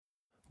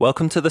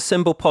Welcome to the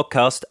Cymbal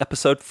Podcast,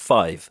 episode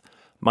 5.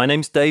 My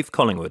name's Dave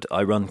Collingwood.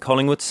 I run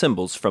Collingwood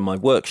Cymbals from my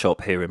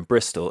workshop here in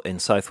Bristol in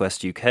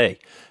southwest UK,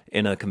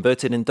 in a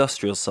converted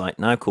industrial site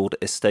now called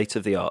Estate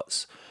of the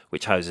Arts,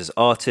 which houses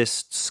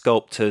artists,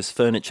 sculptors,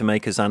 furniture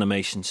makers,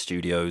 animation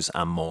studios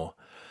and more.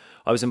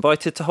 I was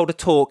invited to hold a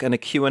talk and a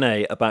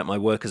Q&A about my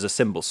work as a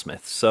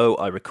cymbalsmith, so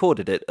I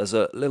recorded it as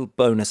a little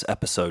bonus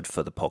episode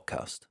for the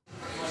podcast.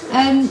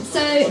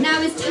 So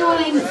now it's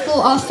time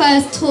for our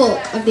first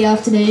talk of the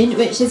afternoon,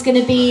 which is going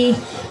to be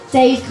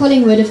Dave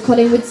Collingwood of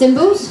Collingwood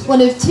Cymbals,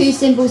 one of 2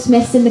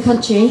 cymbalsmiths in the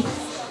country.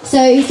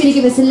 So he's going to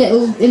give us a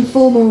little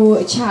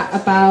informal chat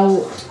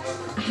about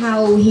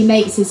how he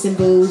makes his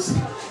cymbals,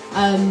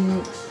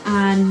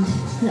 and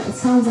it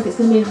sounds like it's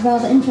going to be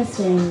rather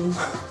interesting.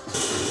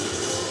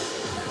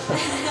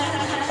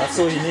 That's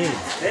all you need.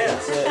 Yeah.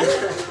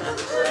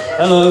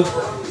 Hello.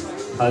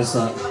 How's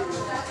that?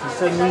 Can you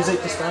play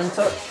music just down a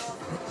touch?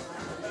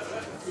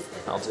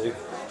 I'll do.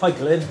 Hi,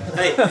 Glyn.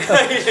 Hey.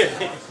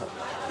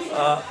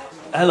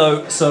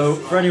 Hello. So,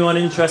 for anyone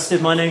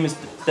interested, my name is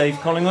Dave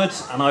Collingwood,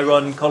 and I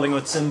run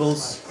Collingwood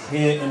Cymbals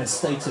here in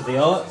Estate of the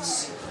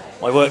Arts.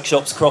 My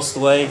workshop's across the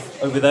way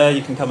over there.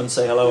 You can come and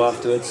say hello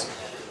afterwards.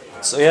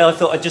 So yeah, I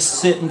thought I'd just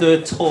sit and do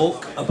a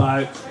talk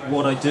about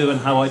what I do and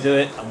how I do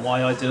it and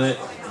why I do it.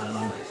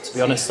 And to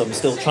be honest, I'm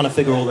still trying to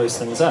figure all those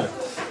things out.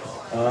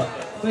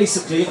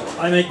 Basically,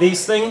 I make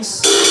these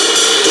things.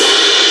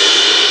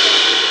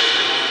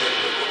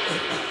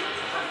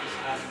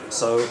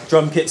 So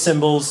drum kit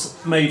cymbals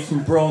made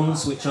from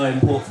bronze, which I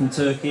import from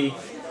Turkey.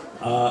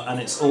 And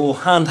it's all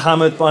hand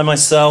hammered by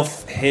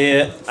myself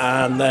here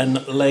and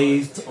then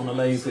lathed on a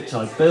lathe which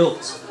I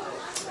built.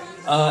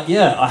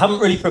 I haven't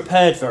really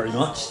prepared very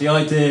much. The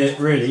idea,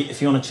 really,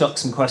 if you want to chuck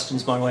some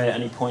questions my way at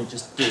any point,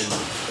 just do,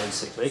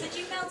 basically. So do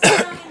you melt it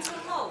down into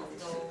a mould?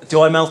 Or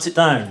Do I melt it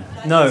down?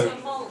 No. into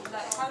a mould?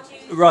 Like, how do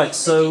you, Right, Do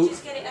so... you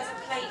just get it as a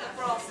plate of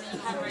brass and you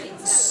hammer it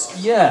into?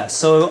 Yeah,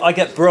 so I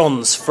get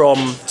bronze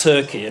from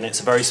Turkey, and it's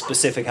a very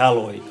specific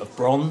alloy of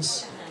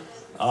bronze,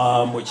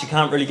 which you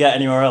can't really get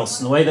anywhere else.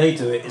 And the way they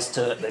do it is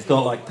they've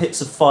got like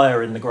pits of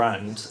fire in the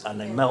ground, and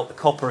they melt the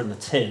copper and the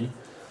tin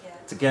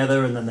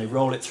together, and then they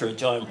roll it through a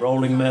giant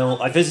rolling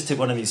mill. I visited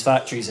one of these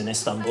factories in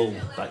Istanbul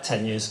like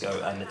 10 years ago,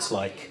 and it's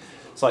like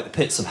the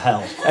pits of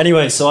hell.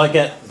 Anyway, so I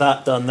get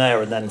that done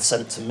there and then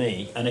sent to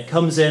me, and it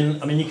comes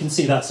in, I mean, you can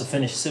see that's a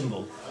finished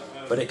cymbal,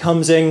 but it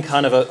comes in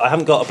kind of I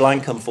haven't got a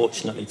blank,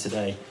 unfortunately,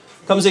 today.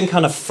 It comes in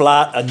kind of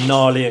flat and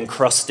gnarly and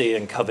crusty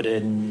and covered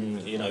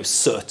in,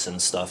 soot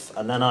and stuff,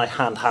 and then I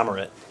hand hammer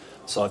it.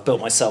 So I've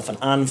built myself an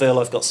anvil,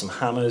 I've got some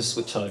hammers,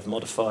 which I've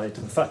modified.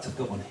 In fact, I've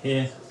got one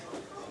here.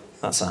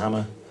 That's a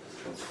hammer.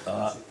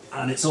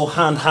 And it's all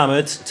hand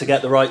hammered to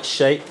get the right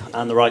shape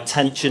and the right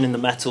tension in the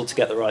metal to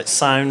get the right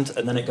sound,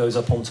 and then it goes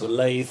up onto a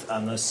lathe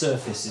and the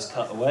surface is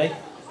cut away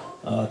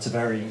to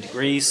varying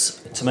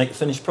degrees to make the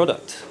finished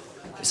product,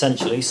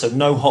 essentially. So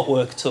no hot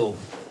work at all,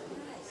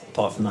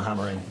 apart from the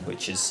hammering,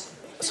 which is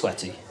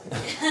sweaty.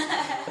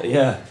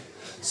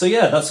 So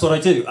that's what I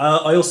do.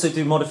 I also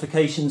do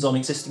modifications on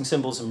existing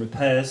cymbals and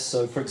repairs.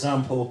 So for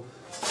example,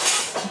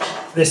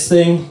 this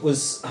thing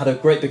had a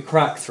great big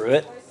crack through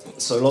it,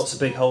 so lots of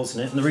big holes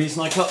in it. And the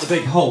reason I cut the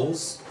big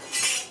holes,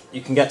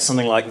 you can get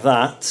something like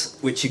that,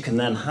 which you can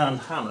then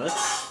hand hammer.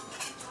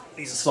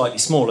 These are slightly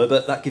smaller,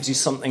 but that gives you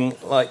something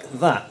like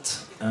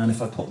that. And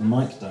if I put the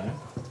mic down...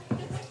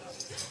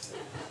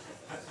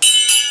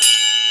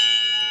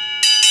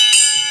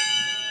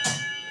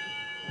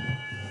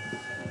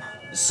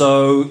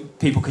 So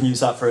people can use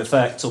that for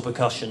effects or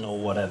percussion or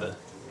whatever,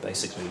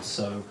 basically.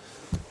 So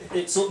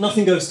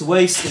nothing goes to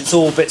waste, it's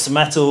all bits of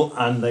metal,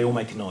 and they all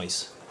make a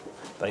noise,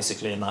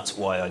 basically, and that's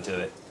why I do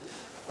it.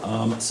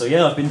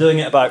 I've been doing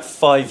it about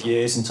 5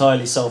 years,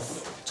 entirely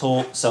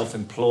self-taught,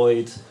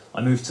 self-employed.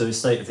 I moved to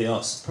Estate of the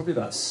Arts probably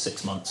about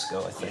 6 months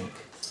ago, I think.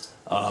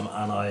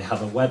 And I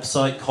have a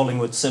website,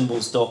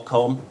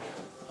 collingwoodcymbals.com,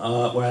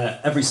 where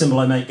every cymbal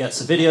I make gets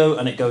a video,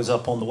 and it goes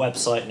up on the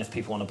website, and if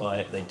people want to buy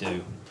it, they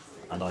do.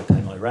 And I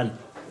pay my rent,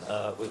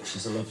 which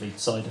is a lovely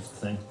side of the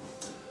thing.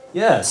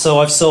 Yeah, so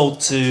I've sold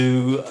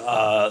to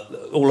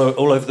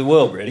all over the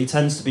world, really. It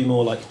tends to be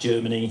more like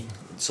Germany,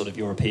 sort of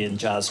European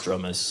jazz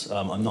drummers.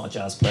 I'm not a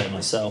jazz player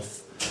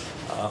myself.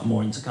 I'm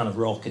more into kind of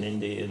rock and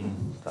indie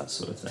and that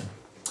sort of thing.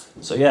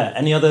 So yeah,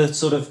 any other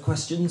sort of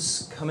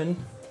questions come in?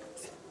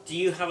 Do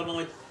you have an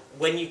idea,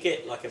 when you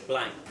get like a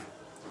blank,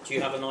 do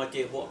you have an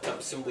idea of what type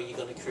of cymbal you're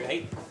going to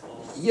create?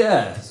 Or?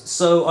 Yeah,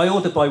 so I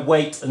order by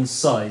weight and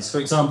size. For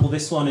example,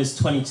 this one is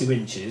 22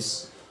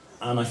 inches,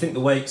 and I think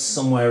the weight's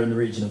somewhere in the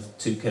region of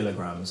 2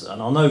 kilograms.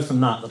 And I'll know from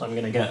that I'm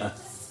going to get a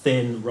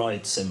thin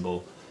ride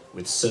cymbal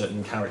with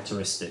certain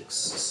characteristics.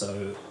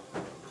 So,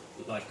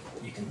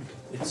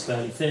 it's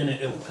fairly thin,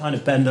 it'll kind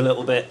of bend a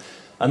little bit.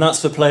 And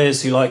that's for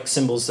players who like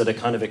cymbals that are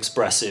kind of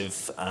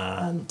expressive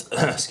and,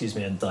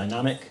 and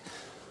dynamic.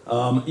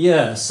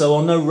 So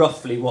I'll know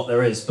roughly what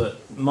there is, but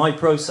my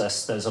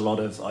process, I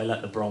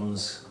let the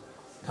bronze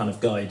kind of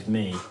guide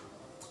me.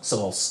 So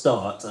I'll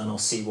start and I'll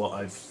see what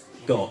I've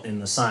got in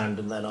the sound,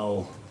 and then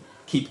I'll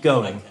keep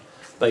going.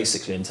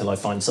 basically, until I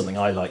find something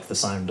I like the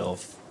sound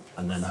of,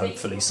 and then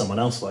hopefully someone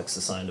else likes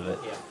the sound of it.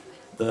 Yeah.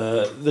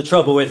 The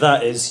trouble with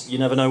that is you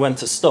never know when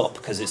to stop,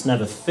 because it's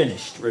never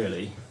finished,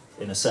 really,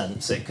 in a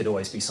sense. It could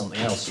always be something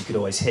else. You could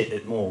always hit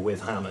it more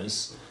with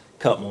hammers,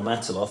 cut more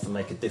metal off, and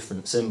make a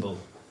different cymbal.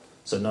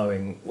 So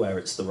knowing where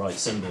it's the right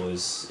cymbal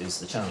is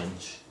the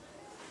challenge.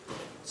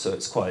 So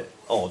it's quite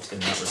odd in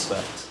that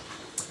respect.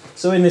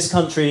 So in this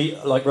country,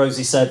 like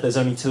Rosie said, there's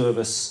only 2 of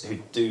us who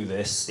do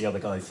this. The other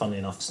guy, funnily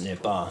enough, is near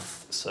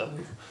Bath.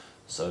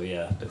 So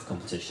yeah, a bit of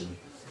competition.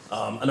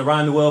 And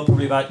around the world,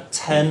 probably about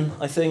 10,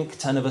 I think,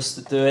 10 of us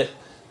that do it.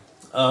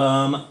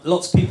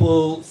 Lots of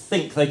people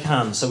think they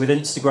can. So with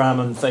Instagram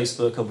and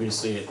Facebook,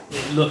 obviously, it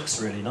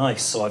looks really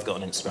nice. So I've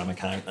got an Instagram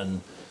account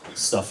and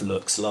stuff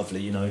looks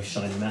lovely, you know,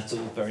 shiny metal,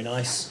 very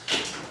nice.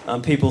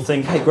 And people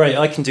think, hey, great,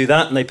 I can do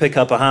that. And they pick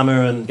up a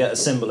hammer and get a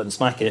cymbal and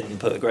smack it and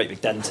put a great big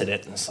dent in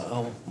it. And it's like,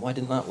 oh, why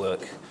didn't that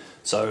work?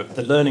 So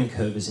the learning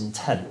curve is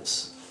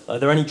intense. Are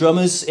there any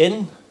drummers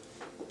in?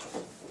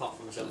 Apart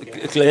from myself,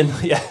 yeah. Glyn?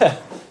 Yeah.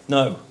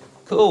 No.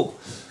 Cool.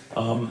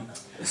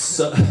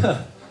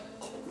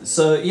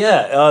 So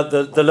yeah,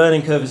 the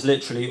learning curve is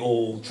literally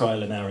all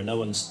trial and error. No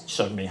one's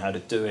shown me how to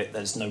do it.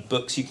 There's no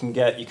books you can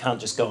get. You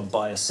can't just go and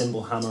buy a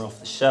cymbal hammer off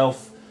the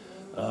shelf.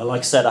 Like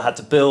I said, I had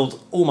to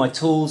build all my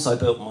tools. I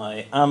built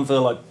my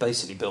anvil. I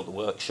basically built the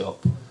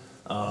workshop.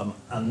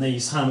 And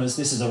these hammers,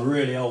 this is a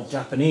really old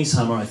Japanese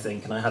hammer, I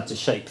think, and I had to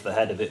shape the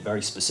head of it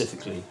very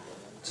specifically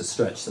to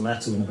stretch the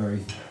metal in a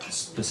very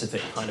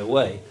specific kind of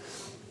way.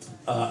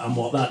 And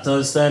what that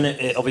does then,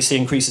 it obviously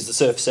increases the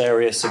surface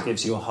area, so it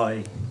gives you a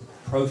high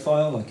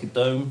profile, like a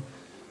dome,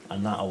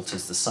 and that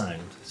alters the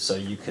sound. So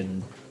you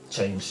can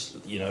change,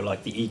 you know,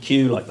 like the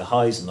EQ, like the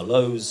highs and the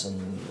lows,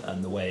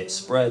 and the way it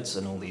spreads,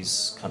 and all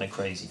these kind of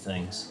crazy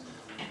things.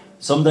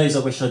 Some days I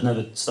wish I'd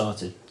never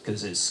started,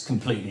 because it's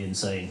completely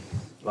insane,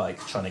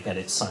 like trying to get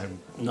it sound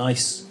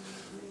nice.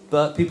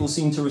 But people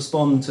seem to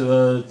respond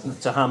to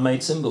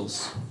handmade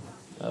cymbals.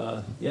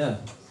 Yeah,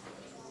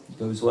 it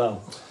goes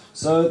well.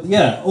 So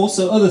yeah,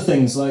 also other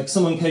things, like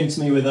someone came to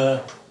me with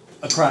a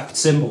cracked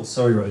cymbal,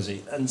 sorry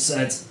Rosie, and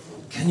said,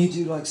 can you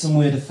do like some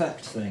weird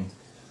effect thing?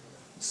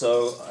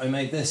 So I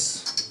made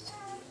this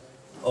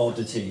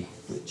oddity,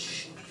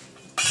 which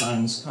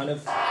sounds kind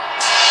of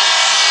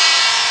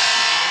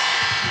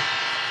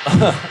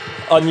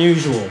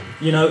unusual.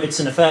 You know, it's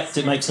an effect,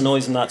 it makes a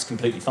noise, and that's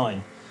completely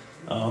fine.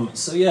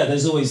 So yeah,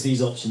 there's always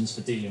these options for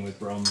dealing with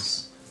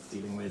bronze,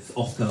 dealing with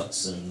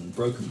offcuts and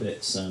broken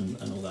bits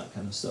and all that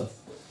kind of stuff.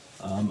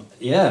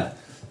 Yeah,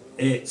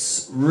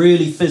 it's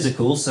really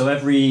physical, so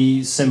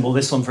every cymbal,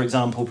 this one for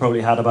example,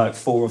 probably had about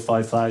 4,000 or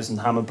 5,000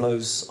 hammer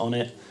blows on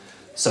it.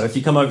 So if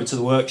you come over to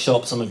the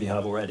workshop, some of you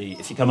have already,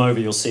 if you come over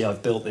you'll see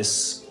I've built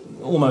this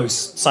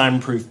almost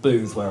soundproof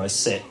booth where I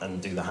sit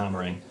and do the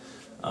hammering,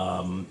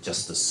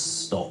 just to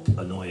stop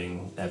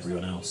annoying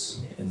everyone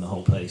else in the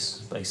whole place,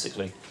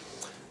 basically.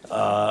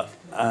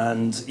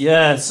 And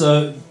yeah,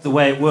 so the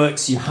way it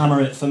works, you hammer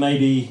it for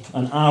maybe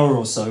an hour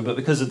or so, but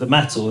because of the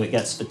metal, it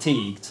gets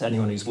fatigued.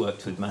 Anyone who's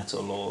worked with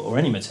metal or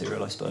any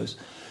material, I suppose,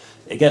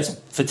 it gets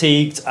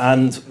fatigued,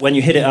 and when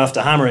you hit it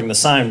after hammering, the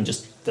sound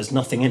just, there's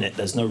nothing in it,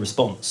 there's no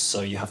response,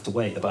 so you have to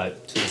wait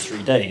about 2 or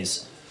 3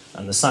 days,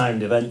 and the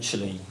sound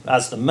eventually,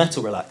 as the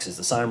metal relaxes,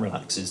 the sound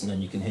relaxes, and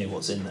then you can hear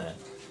what's in there.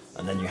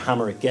 And then you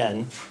hammer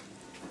again,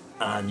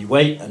 and you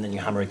wait, and then you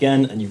hammer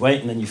again, and you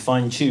wait, and then you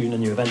fine-tune,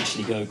 and you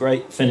eventually go,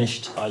 great,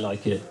 finished, I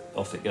like it,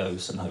 off it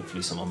goes, and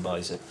hopefully someone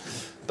buys it.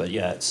 But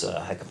yeah, it's a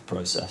heck of a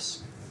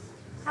process.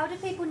 How do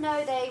people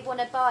know they want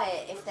to buy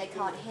it if they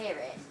can't hear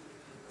it?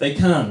 They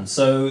can.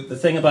 So the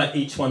thing about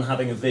each one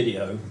having a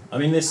video, I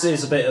mean, this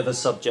is a bit of a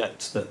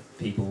subject that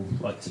people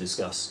like to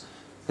discuss,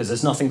 because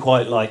there's nothing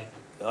quite like,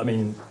 I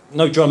mean,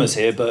 no drummers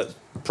here, but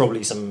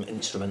probably some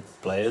instrument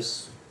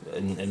players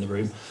in the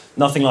room.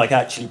 Nothing like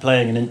actually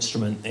playing an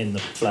instrument in the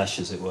flesh,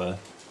 as it were,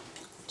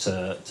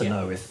 to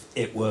know if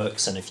it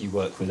works and if you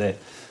work with it.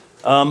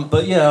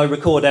 But yeah, I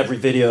record every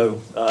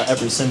video,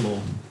 every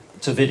cymbal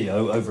to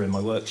video over in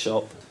my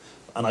workshop,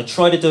 and I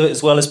try to do it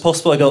as well as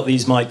possible. I got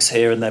these mics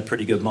here, and they're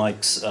pretty good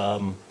mics,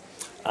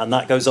 and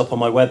that goes up on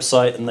my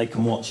website, and they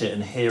can watch it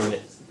and hear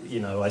it. You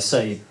know, I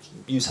say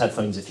use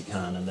headphones if you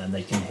can, and then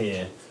they can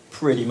hear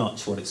pretty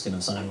much what it's going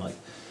to sound like.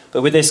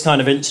 But with this kind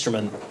of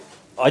instrument,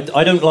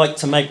 I don't like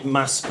to make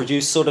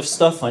mass-produced sort of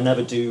stuff. I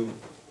never do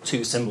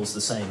 2 cymbals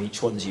the same.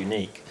 Each one's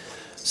unique.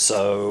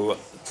 So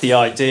the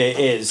idea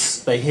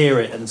is they hear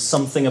it and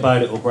something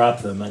about it will grab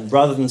them. And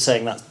rather than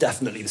saying that's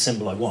definitely the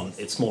cymbal I want,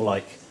 it's more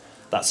like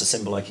that's a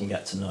cymbal I can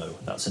get to know.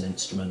 That's an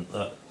instrument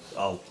that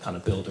I'll kind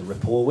of build a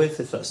rapport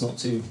with, if that's not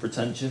too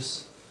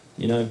pretentious,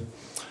 you know.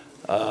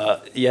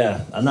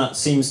 Yeah, and that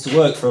seems to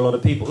work for a lot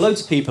of people.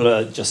 Loads of people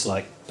are just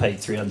like paid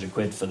 300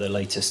 quid for the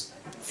latest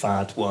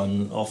fad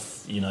one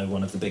off, you know,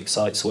 one of the big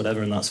sites or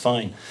whatever, and that's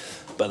fine.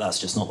 But that's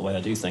just not the way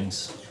I do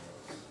things.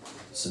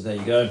 So there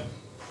you go.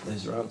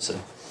 There's your answer.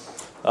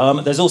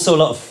 There's also a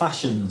lot of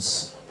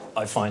fashions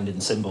I find in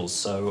cymbals.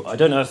 So I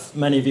don't know if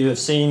many of you have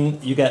seen,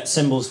 you get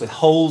cymbals with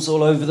holes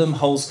all over them,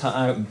 holes cut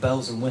out and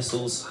bells and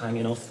whistles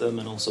hanging off them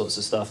and all sorts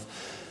of stuff.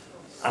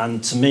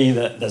 And to me,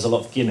 there's a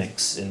lot of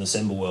gimmicks in the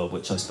cymbal world,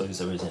 which I suppose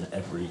there is in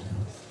every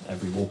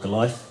walk of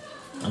life.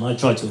 And I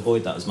try to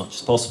avoid that as much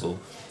as possible,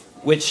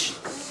 which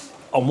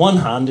on one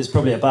hand is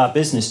probably a bad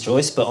business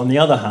choice, but on the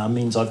other hand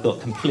means I've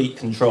got complete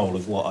control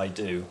of what I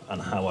do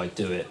and how I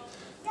do it.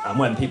 And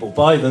when people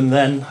buy them,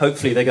 then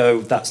hopefully they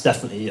go, that's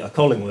definitely a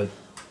Collingwood,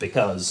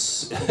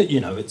 because,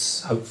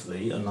 it's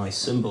hopefully a nice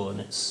cymbal and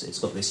it's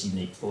got this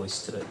unique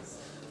voice to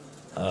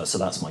it. So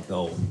that's my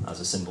goal as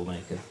a cymbal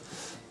maker.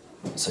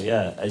 So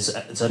yeah,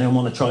 does anyone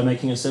want to try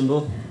making a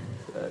cymbal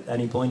at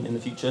any point in the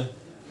future?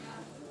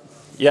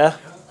 Yeah?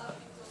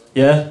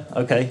 Yeah?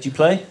 Okay. Do you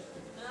play?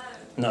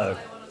 No.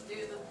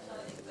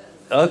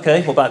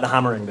 Okay, what about the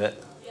hammering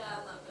bit?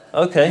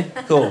 Okay,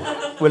 cool.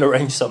 We'll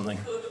arrange something.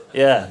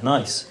 Yeah,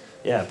 nice.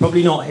 Yeah,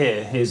 probably not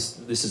here.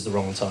 This is the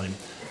wrong time.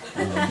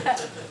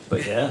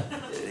 But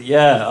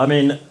yeah. I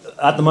mean,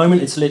 at the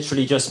moment it's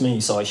literally just me.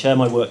 So I share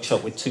my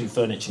workshop with 2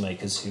 furniture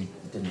makers who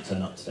didn't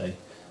turn up today,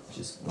 which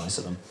is nice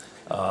of them.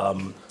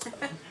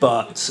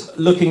 But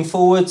looking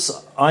forwards,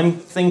 I'm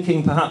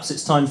thinking perhaps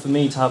it's time for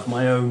me to have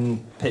my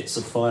own pits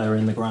of fire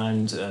in the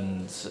ground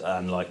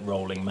and like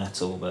rolling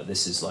metal. But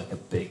this is like a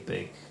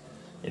big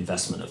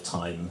investment of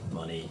time,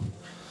 money,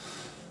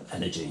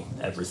 energy,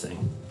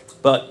 everything.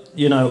 But,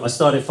 I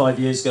started 5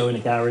 years ago in a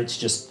garage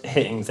just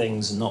hitting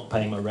things and not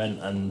paying my rent,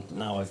 and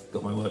now I've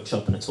got my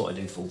workshop and it's what I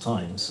do full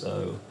time,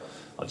 so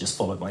I just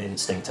followed my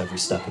instinct every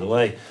step of the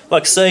way.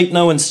 Like I say,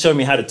 no one's shown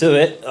me how to do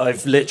it.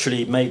 I've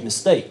literally made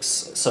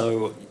mistakes.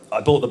 So I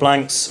bought the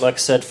blanks, like I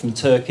said, from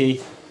Turkey.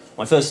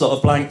 My first lot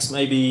of blanks,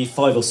 maybe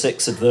 5 or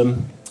 6 of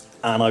them,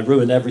 and I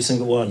ruined every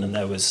single one, and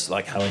there was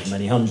like however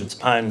many hundreds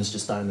of pounds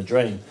just down the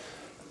drain.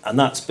 And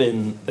that's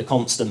been the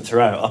constant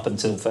throughout, up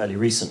until fairly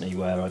recently,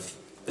 where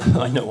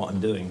I know what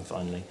I'm doing,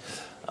 finally.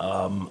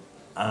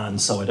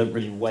 And so I don't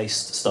really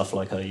waste stuff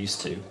like I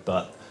used to.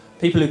 But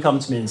people who come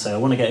to me and say, I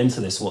want to get into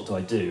this, what do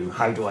I do?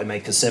 How do I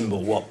make a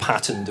cymbal? What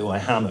pattern do I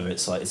hammer?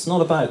 It's like, it's not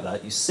about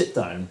that. You sit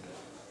down,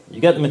 you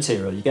get the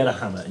material, you get a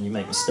hammer, and you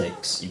make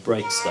mistakes. You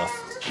break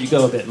stuff. You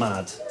go a bit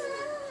mad,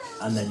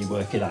 and then you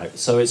work it out.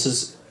 So it's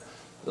as...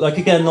 Like,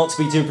 again, not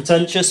to be too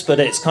pretentious, but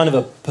it's kind of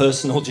a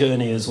personal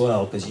journey as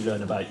well, because you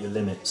learn about your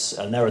limits.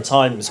 And there are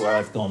times where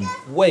I've gone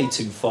way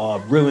too far,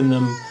 ruined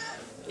them,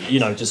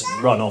 just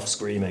run off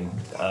screaming.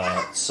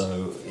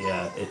 So,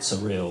 yeah, it's a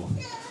real...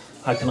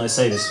 How can I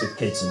say this with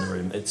kids in the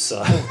room? It's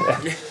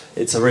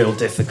it's a real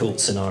difficult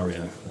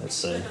scenario, let's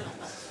say.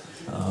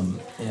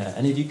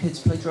 Any of you kids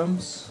play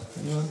drums?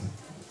 Anyone?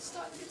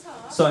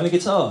 Starting the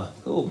guitar.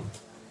 Cool.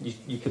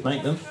 You could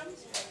make them.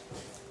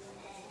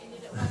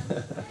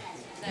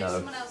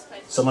 No.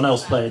 Someone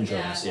else playing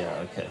drums.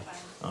 Yeah. Okay.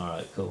 All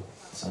right. Cool.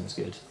 Sounds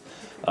good.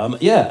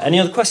 Any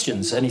other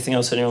questions? Anything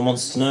else anyone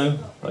wants to know?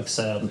 Like I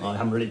say, I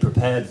haven't really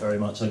prepared very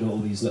much. I got all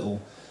these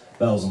little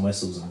bells and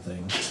whistles and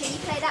things. Can you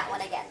play that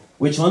one again?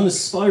 Which one? The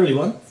spirally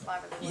one?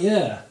 Spirally one.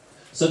 Yeah.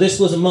 So this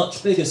was a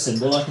much bigger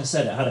cymbal. Like I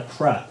said, it had a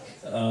crack,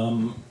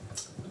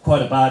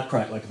 quite a bad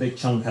crack, like a big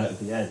chunk out of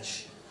the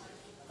edge.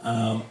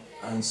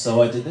 And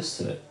so I did this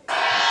to it.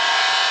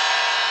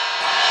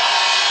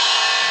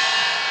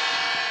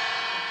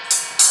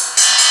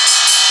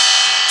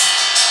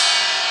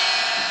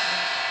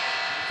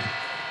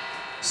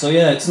 So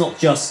yeah, it's not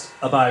just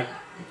about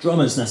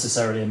drummers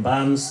necessarily in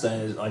bands.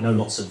 I know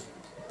lots of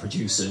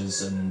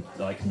producers and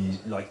like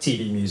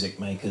TV music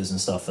makers and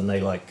stuff, and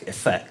they like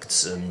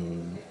effects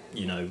and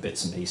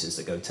bits and pieces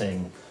that go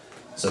ting.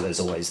 So there's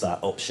always that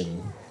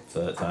option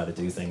for how to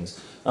do things.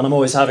 And I'm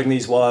always having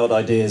these wild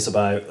ideas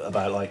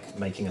about like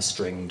making a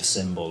stringed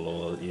cymbal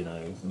or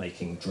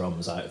making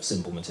drums out of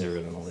cymbal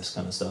material and all this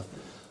kind of stuff.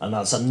 And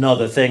that's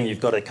another thing you've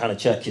got to kind of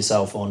check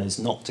yourself on, is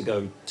not to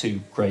go too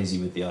crazy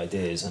with the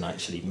ideas and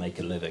actually make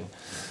a living.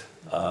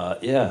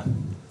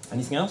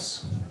 Anything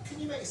else? Can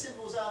you make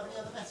cymbals out of any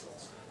other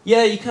metals?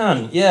 Yeah, you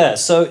can. Yeah,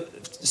 so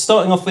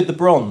starting off with the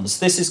bronze,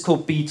 this is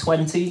called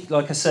B20.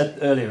 Like I said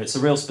earlier, it's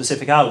a real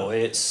specific alloy.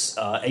 It's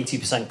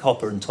 80%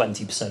 copper and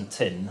 20%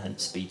 tin,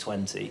 hence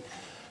B20.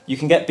 You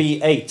can get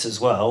B8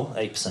 as well,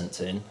 8%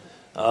 tin.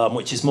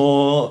 Which is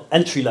more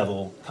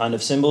entry-level kind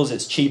of cymbals.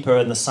 It's cheaper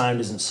and the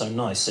sound isn't so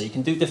nice. So you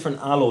can do different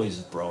alloys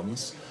of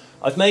bronze.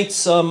 I've made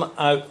some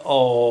out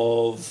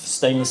of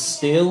stainless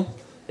steel.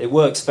 It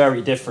works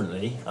very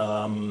differently.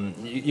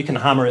 You can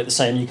hammer it the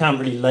same. You can't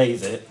really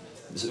lathe it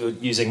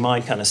using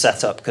my kind of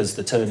setup, because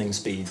the turning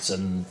speeds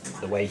and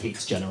the way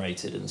heat's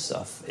generated and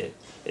stuff,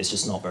 it's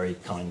just not very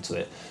kind to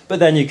it. But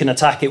then you can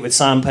attack it with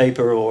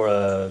sandpaper or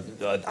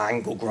an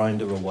angle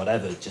grinder or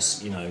whatever.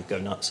 Just, go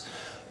nuts.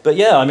 But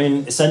yeah, I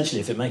mean,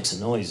 essentially, if it makes a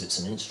noise, it's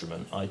an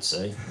instrument, I'd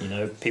say.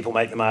 People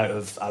make them out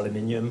of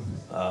aluminium.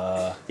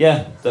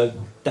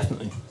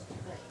 Definitely.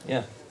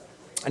 Yeah.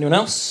 Anyone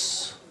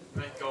else?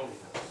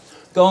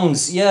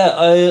 Gongs,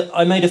 yeah.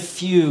 I made a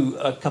few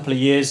a couple of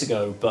years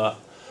ago, but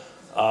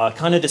I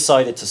kind of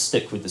decided to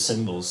stick with the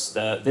cymbals.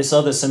 This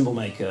other cymbal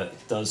maker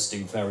does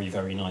do very,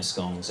 very nice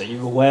gongs. Are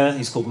you aware?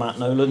 He's called Matt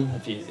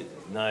Nolan.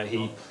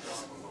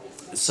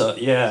 So,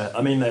 yeah,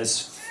 I mean,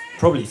 there's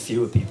probably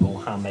fewer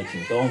people hand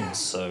making gongs,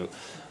 so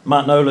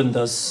Matt Nolan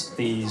does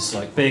these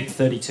like big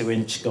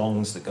 32-inch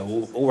gongs that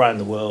go all around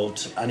the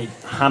world, and he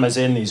hammers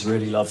in these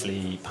really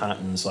lovely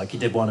patterns. Like he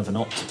did one of an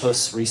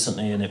octopus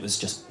recently, and it was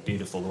just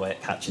beautiful the way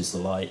it catches the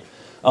light.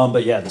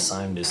 But yeah, the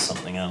sound is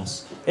something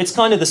else. It's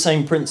kind of the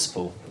same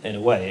principle in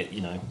a way.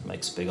 It,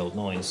 makes a big old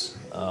noise.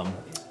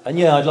 And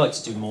yeah, I'd like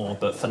to do more,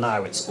 but for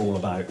now it's all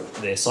about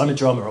this. I'm a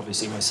drummer,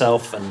 obviously,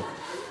 myself, and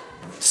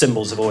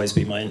cymbals have always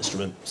been my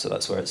instrument, so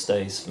that's where it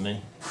stays for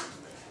me.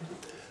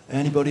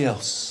 Anybody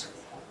else?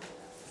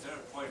 Is there a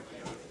point when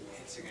you're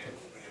hitting it,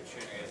 when you're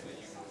tuning it, that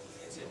you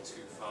hit it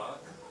too far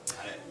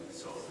and it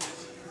sort of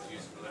is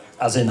useful anyway?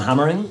 As in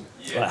hammering?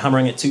 Yeah. Like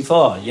hammering it too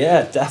far?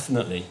 Yeah,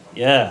 definitely.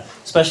 Yeah,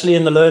 especially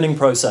in the learning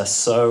process.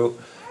 So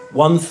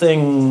one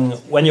thing,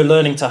 when you're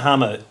learning to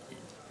hammer,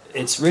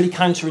 it's really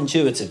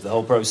counterintuitive, the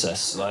whole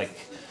process. Like,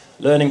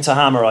 learning to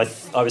hammer, I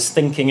was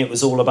thinking it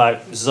was all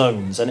about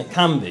zones, and it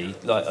can be.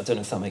 Like, I don't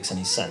know if that makes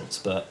any sense,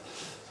 but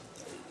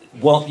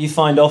what you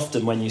find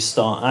often when you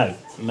start out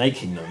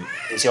making them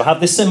is you'll have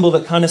this cymbal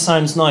that kind of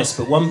sounds nice,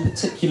 but one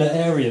particular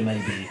area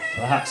maybe,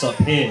 perhaps up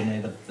here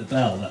near the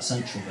bell, that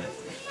central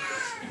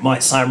bit,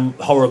 might sound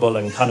horrible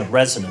and kind of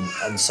resonant,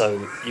 and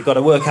so you've got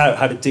to work out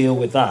how to deal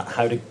with that,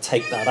 how to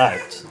take that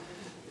out.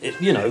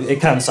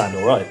 It can sound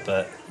all right,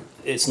 but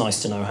it's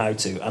nice to know how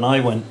to. And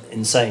I went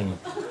insane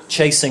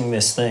chasing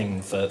this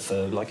thing for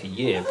like a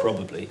year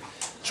probably,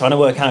 trying to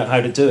work out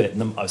how to do it.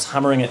 And I was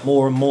hammering it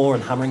more and more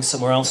and hammering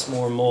somewhere else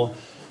more and more.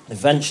 And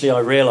eventually I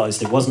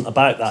realised it wasn't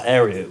about that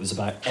area, it was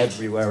about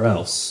everywhere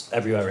else,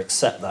 everywhere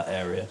except that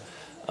area.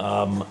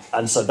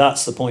 And so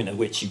that's the point at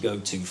which you go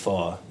too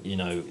far.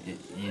 You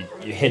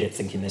hit it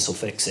thinking this will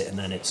fix it, and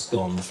then it's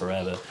gone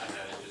forever.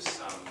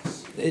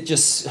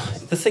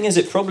 The thing is,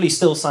 it probably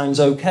still sounds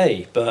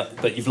okay,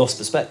 but you've lost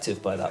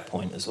perspective by that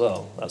point as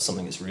well. That's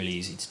something that's really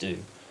easy to do,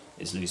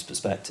 is lose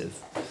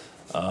perspective.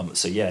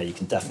 So yeah, you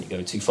can definitely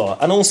go too far.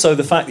 And also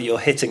the fact that you're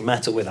hitting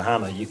metal with a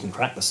hammer, you can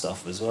crack the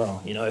stuff as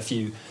well. If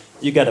you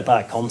get a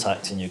bad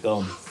contact and you're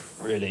gone,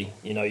 really.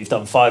 You've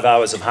done 5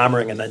 hours of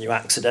hammering and then you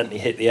accidentally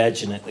hit the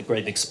edge and the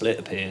great big split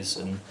appears,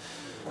 and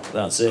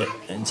that's it,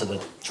 into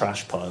the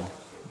trash pile.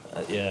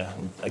 Yeah,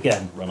 and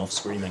again, run off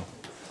screaming,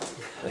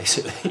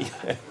 basically.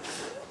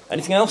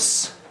 Anything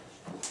else?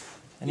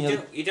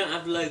 You don't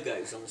have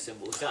logos on the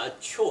cymbal. Is that a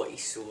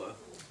choice or?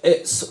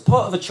 It's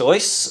part of a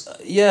choice.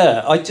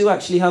 Yeah, I do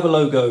actually have a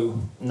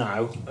logo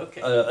now.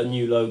 Okay. A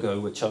new logo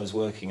which I was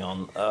working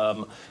on.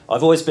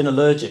 I've always been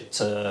allergic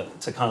to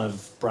kind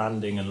of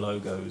branding and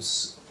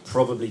logos,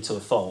 probably to a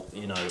fault.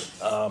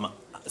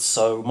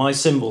 So my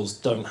cymbals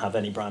don't have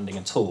any branding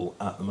at all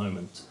at the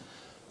moment.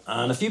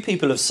 And a few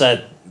people have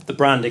said the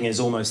branding is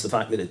almost the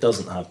fact that it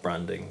doesn't have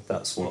branding.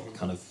 That's what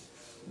kind of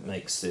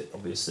makes it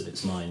obvious that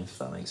it's mine, if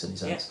that makes any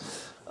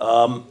sense.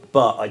 Yeah.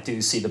 But I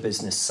do see the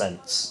business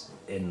sense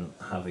in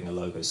having a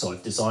logo. So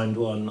I've designed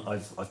one.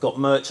 I've got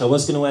merch. I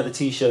was going to wear the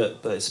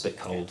T-shirt, but it's a bit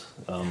cold,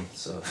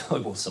 so I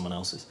wore someone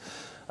else's.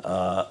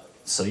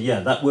 So yeah,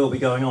 that will be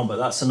going on, but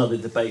that's another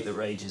debate that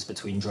rages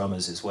between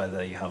drummers, is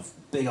whether you have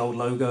big old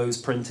logos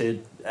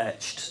printed,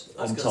 etched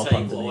on top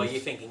underneath. What, are you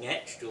thinking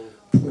etched or?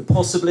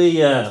 Possibly,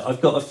 yeah. I've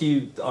got a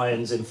few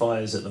irons in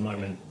fires at the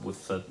moment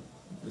for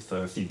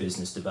a few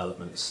business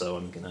developments, so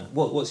I'm gonna.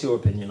 What's your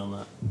opinion on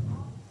that?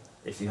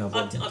 If you have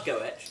one, I'd go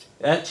etched.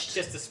 Etched.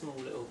 Just a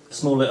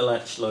small little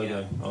etched logo.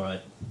 Yeah. All right.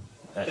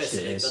 Etched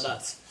it is. But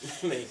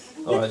that's me.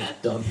 All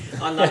right, done.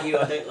 Unlike you,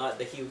 I don't like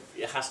the huge.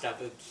 It has to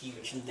have a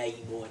huge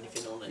name or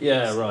anything on it.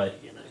 Yeah, right.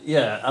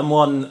 Yeah, and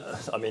one.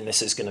 I mean,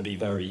 this is going to be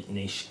very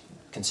niche,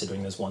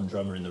 considering there's one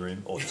drummer in the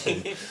room or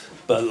two.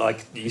 But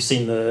like, you've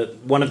seen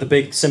one of the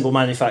big cymbal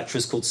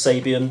manufacturers called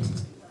Sabian.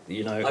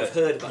 I've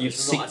heard about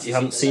it. You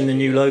haven't seen the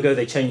new logo.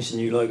 They changed the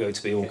new logo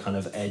to be all kind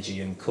of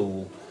edgy and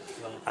cool,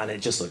 and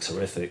it just looks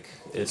horrific.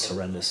 It's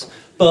horrendous.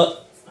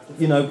 But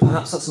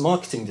perhaps that's a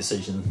marketing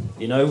decision.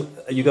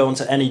 You go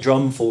onto any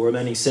drum forum,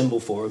 any cymbal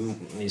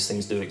forum, these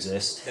things do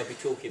exist. They'll be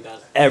talking about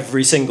it.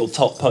 Every single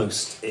top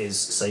post is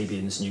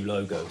Sabian's new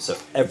logo, so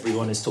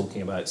everyone is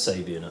talking about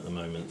Sabian at the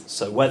moment.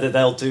 So whether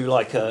they'll do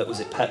like was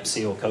it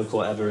Pepsi or Coke or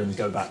whatever, and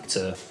go back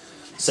to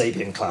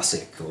Sabian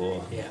Classic or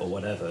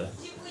whatever,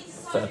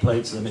 fair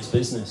play to them. It's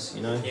business,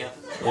 Yeah.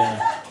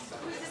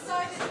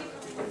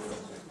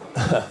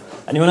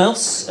 Anyone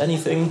else?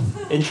 Anything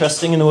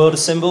interesting in the world of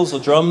cymbals or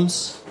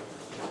drums?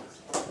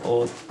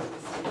 Or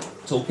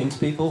talking to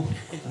people?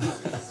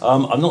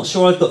 I'm not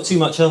sure I've got too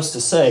much else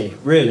to say,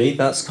 really.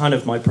 That's kind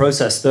of my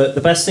process.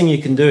 The best thing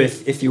you can do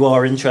if you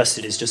are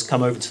interested is just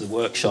come over to the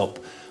workshop.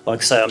 Like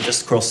I say, I'm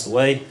just across the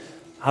way.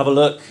 Have a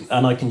look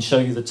and I can show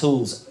you the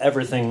tools.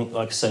 Everything,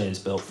 like I say, is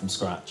built from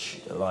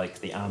scratch. Like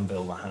the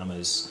anvil, the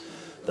hammers,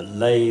 the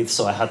lathe.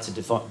 So I had to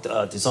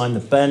design the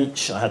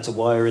bench. I had to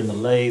wire in the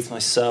lathe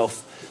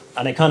myself.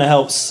 And it kind of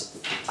helps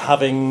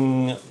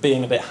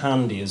being a bit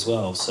handy as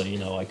well. So,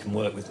 I can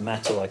work with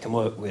metal, I can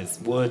work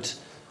with wood.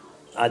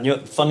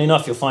 And funnily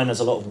enough, you'll find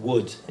there's a lot of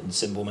wood in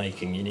cymbal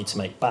making. You need to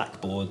make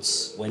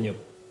backboards. When you're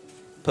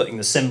putting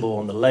the cymbal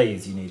on the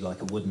lathe, you need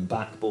like a wooden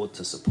backboard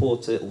to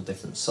support it, all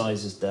different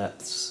sizes,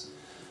 depths,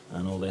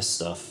 and all this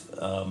stuff.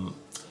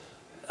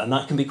 And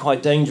that can be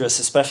quite dangerous,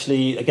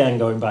 especially, again,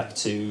 going back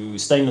to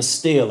stainless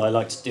steel. I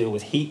like to deal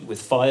with heat,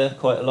 with fire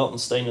quite a lot on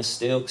stainless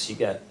steel, because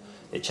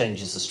it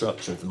changes the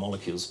structure of the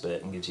molecules a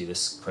bit and gives you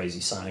this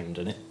crazy sound,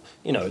 and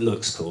it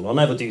looks cool. I'll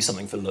never do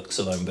something for looks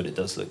alone, but it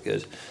does look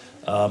good.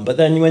 But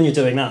then when you're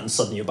doing that and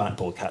suddenly your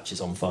backboard catches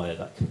on fire,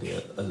 that can be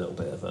a little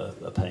bit of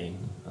a pain.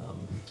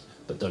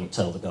 But don't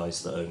tell the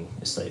guys that own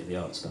Estate of the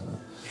Arts about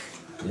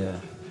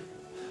that.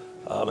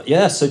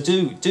 Yeah. So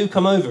do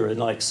come over and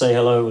like say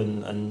hello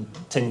and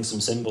ting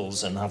some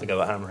cymbals and have a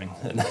go at hammering.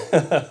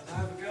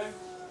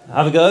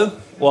 Have a go?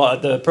 What,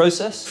 at the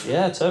process?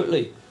 Yeah,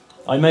 totally.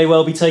 I may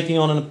well be taking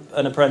on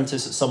an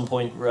apprentice at some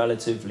point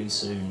relatively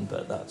soon,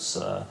 but that's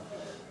all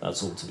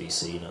to be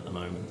seen at the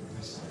moment.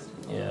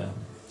 Yeah,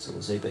 so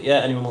we'll see. But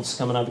yeah, anyone wants to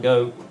come and have a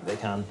go, they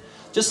can.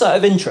 Just out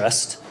of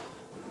interest,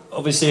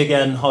 obviously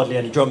again, hardly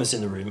any drummers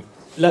in the room.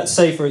 Let's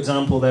say, for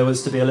example, there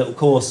was to be a little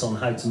course on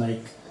how to make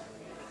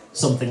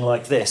something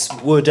like this.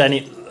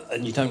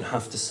 And you don't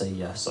have to say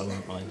yes, I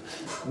won't mind.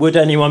 Would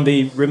anyone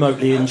be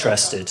remotely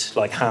interested?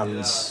 Like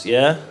hands,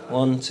 yeah?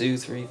 1, 2,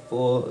 3, 4.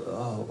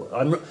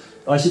 Oh,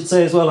 I should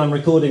say as well, I'm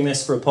recording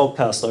this for a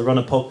podcast. I run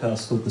a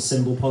podcast called the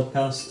Cymbal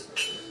Podcast.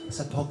 I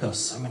said podcast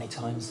so many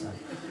times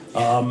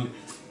now.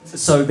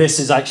 So this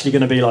is actually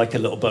going to be like a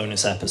little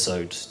bonus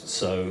episode.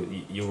 So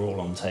you're all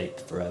on tape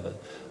forever.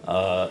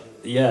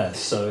 Yeah,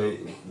 so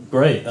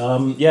great.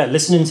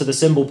 Listening to the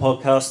Cymbal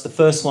Podcast. The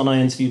first one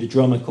I interviewed a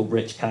drummer called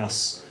Rich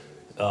Cass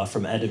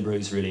from Edinburgh,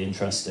 is really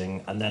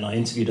interesting. And then I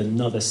interviewed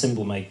another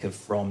cymbal maker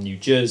from New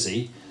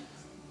Jersey.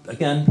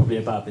 Again, probably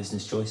a bad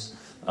business choice.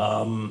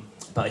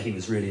 But he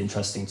was really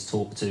interesting to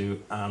talk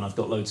to. And I've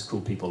got loads of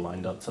cool people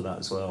lined up for that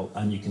as well.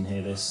 And you can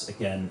hear this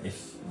again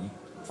if you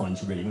find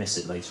you really miss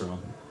it later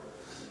on.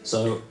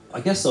 So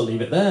I guess I'll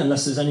leave it there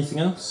unless there's anything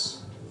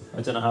else.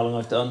 I don't know how long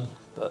I've done,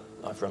 but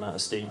I've run out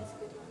of steam.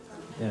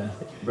 Yeah,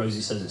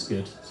 Rosie says it's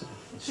good. So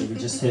should we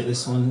just hit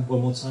this one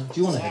more time? Do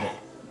you want to hit it?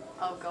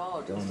 Oh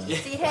God. Go on then. So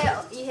you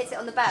hit it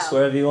on the bell? Just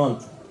wherever you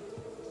want.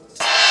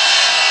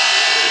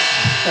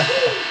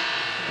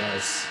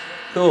 Nice.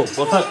 Cool.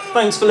 Well,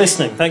 thanks for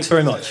listening. Thanks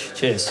very much.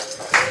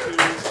 Cheers.